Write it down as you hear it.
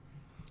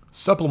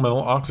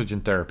Supplemental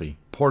oxygen therapy,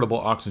 portable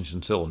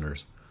oxygen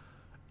cylinders.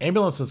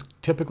 Ambulances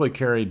typically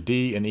carry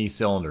D and E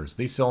cylinders.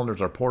 These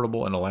cylinders are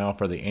portable and allow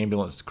for the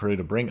ambulance crew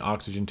to bring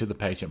oxygen to the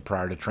patient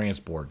prior to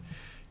transport.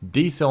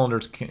 D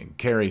cylinders can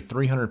carry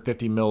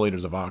 350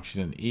 milliliters of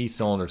oxygen. E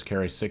cylinders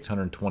carry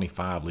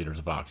 625 liters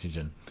of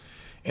oxygen.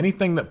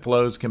 Anything that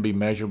flows can be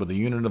measured with a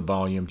unit of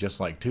volume, just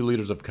like 2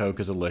 liters of Coke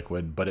is a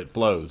liquid, but it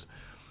flows.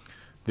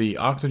 The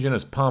oxygen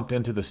is pumped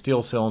into the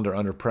steel cylinder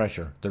under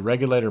pressure. The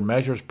regulator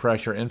measures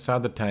pressure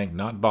inside the tank,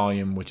 not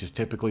volume, which is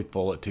typically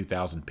full at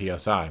 2,000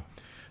 psi.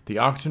 The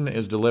oxygen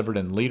is delivered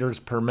in liters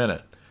per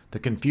minute. The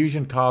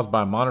confusion caused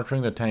by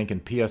monitoring the tank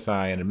in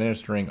psi and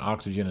administering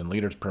oxygen in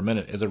liters per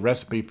minute is a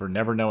recipe for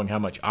never knowing how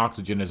much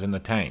oxygen is in the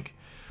tank.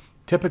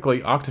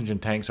 Typically, oxygen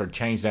tanks are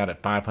changed out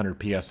at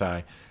 500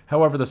 psi.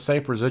 However, the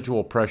safe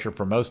residual pressure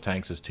for most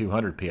tanks is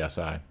 200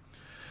 psi.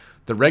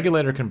 The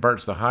regulator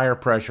converts the higher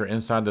pressure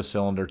inside the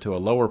cylinder to a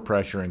lower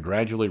pressure and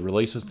gradually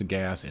releases the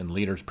gas in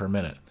liters per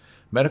minute.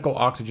 Medical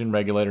oxygen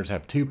regulators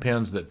have two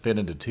pins that fit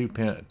into two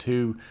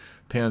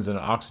pins in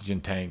an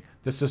oxygen tank.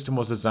 This system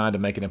was designed to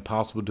make it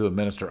impossible to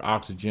administer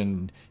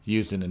oxygen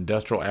used in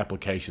industrial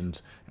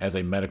applications as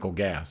a medical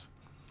gas.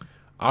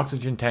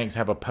 Oxygen tanks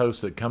have a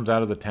post that comes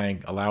out of the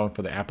tank, allowing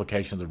for the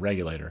application of the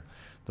regulator.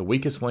 The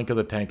weakest link of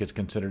the tank is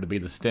considered to be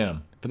the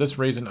stem. For this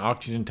reason,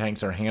 oxygen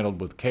tanks are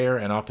handled with care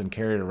and often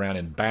carried around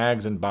in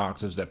bags and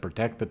boxes that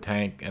protect the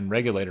tank and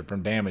regulator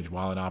from damage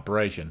while in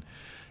operation.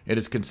 It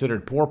is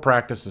considered poor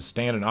practice to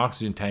stand an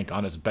oxygen tank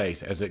on its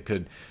base, as it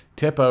could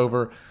tip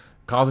over,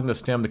 causing the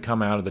stem to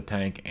come out of the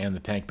tank and the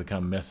tank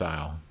become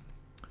missile.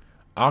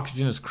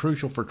 Oxygen is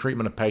crucial for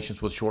treatment of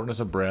patients with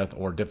shortness of breath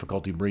or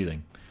difficulty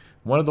breathing.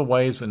 One of the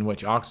ways in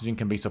which oxygen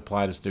can be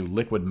supplied is through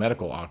liquid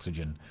medical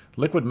oxygen.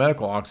 Liquid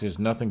medical oxygen is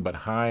nothing but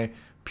high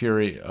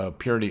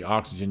purity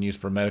oxygen used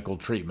for medical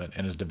treatment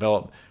and is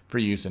developed for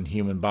use in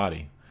human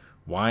body.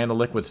 Why in a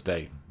liquid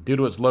state? Due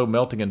to its low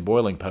melting and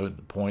boiling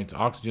points,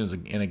 oxygen is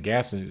in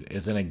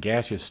a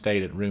gaseous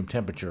state at room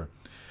temperature.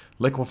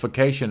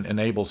 Liquefaction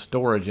enables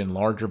storage in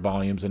larger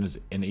volumes and is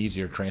in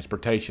easier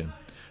transportation.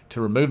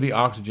 To remove the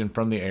oxygen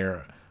from the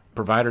air,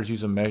 providers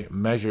use a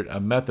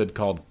method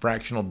called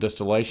fractional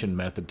distillation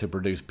method to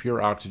produce pure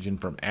oxygen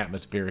from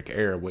atmospheric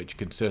air, which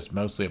consists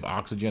mostly of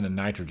oxygen and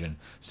nitrogen,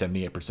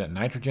 78%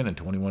 nitrogen and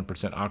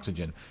 21%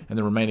 oxygen, and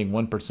the remaining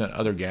 1%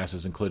 other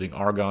gases including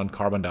argon,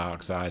 carbon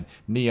dioxide,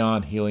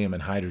 neon, helium,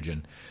 and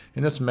hydrogen.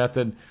 In this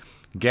method,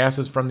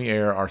 gases from the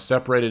air are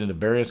separated into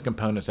various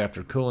components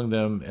after cooling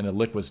them in a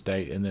liquid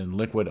state, and then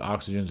liquid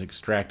oxygen is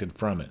extracted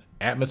from it.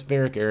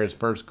 Atmospheric air is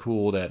first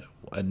cooled at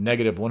a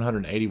negative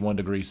 181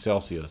 degrees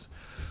Celsius.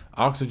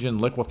 Oxygen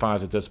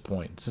liquefies at this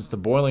point. Since the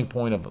boiling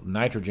point of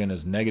nitrogen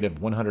is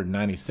negative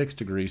 196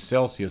 degrees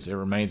Celsius, it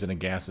remains in a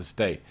gaseous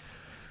state.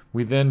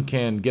 We then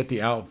can get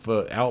the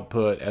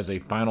output as a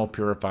final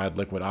purified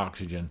liquid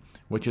oxygen,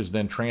 which is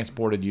then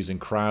transported using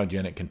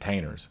cryogenic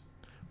containers.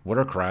 What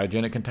are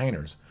cryogenic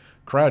containers?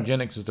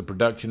 Cryogenics is the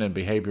production and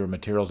behavior of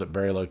materials at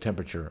very low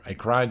temperature. A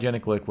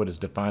cryogenic liquid is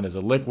defined as a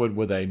liquid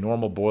with a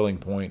normal boiling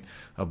point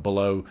of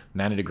below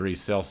 90 degrees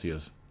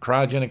Celsius.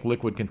 Cryogenic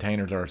liquid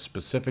containers are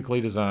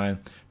specifically designed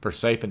for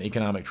safe and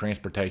economic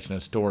transportation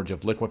and storage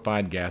of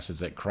liquefied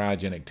gases at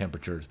cryogenic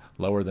temperatures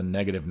lower than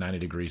negative 90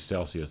 degrees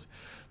Celsius.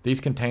 These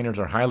containers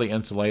are highly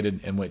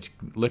insulated, in which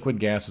liquid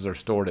gases are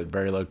stored at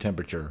very low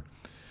temperature.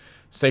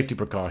 Safety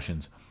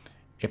precautions.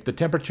 If the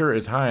temperature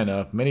is high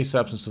enough, many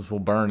substances will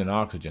burn in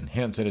oxygen.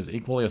 Hence, it is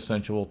equally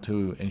essential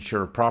to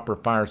ensure proper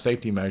fire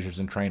safety measures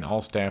and train all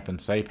staff in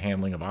safe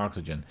handling of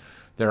oxygen.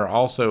 There are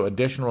also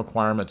additional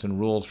requirements and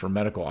rules for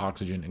medical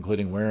oxygen,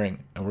 including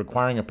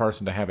requiring a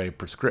person to have a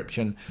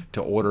prescription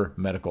to order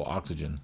medical oxygen.